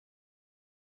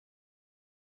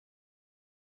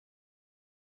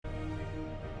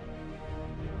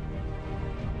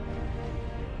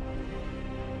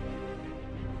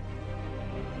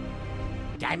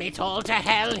Damn it all to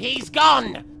hell, he's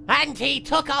gone! And he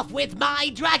took off with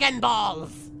my Dragon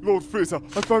Balls! Lord Freezer,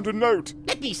 I found a note.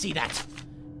 Let me see that.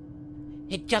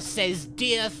 It just says,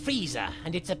 Dear Freezer,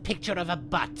 and it's a picture of a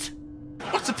butt.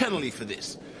 What's the penalty for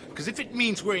this? Because if it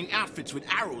means wearing outfits with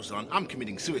arrows on, I'm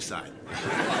committing suicide.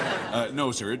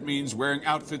 No, sir. It means wearing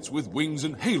outfits with wings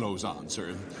and halos on,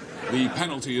 sir. The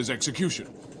penalty is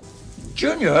execution.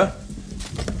 Junior?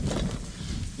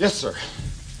 Yes, sir.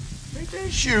 It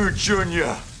is you,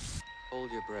 Junior.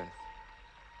 Hold your breath.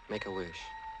 Make a wish.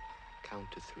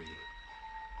 Count to 3.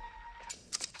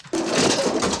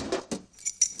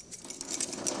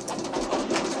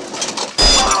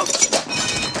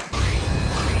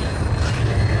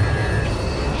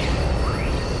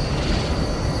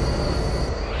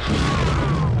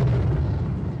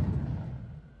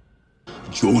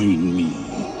 Join me,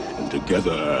 and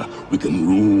together we can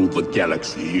rule the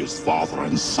galaxy as father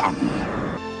and son.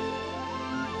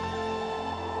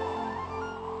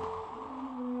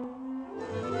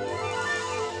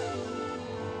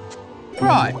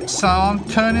 Right, so I'm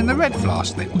turning the red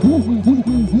flask then.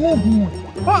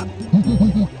 What?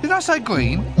 Did I say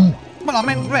green? Well, I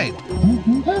meant red.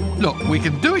 Look, we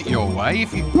can do it your way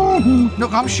if you...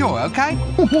 Look, I'm sure, okay?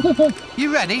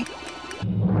 You ready?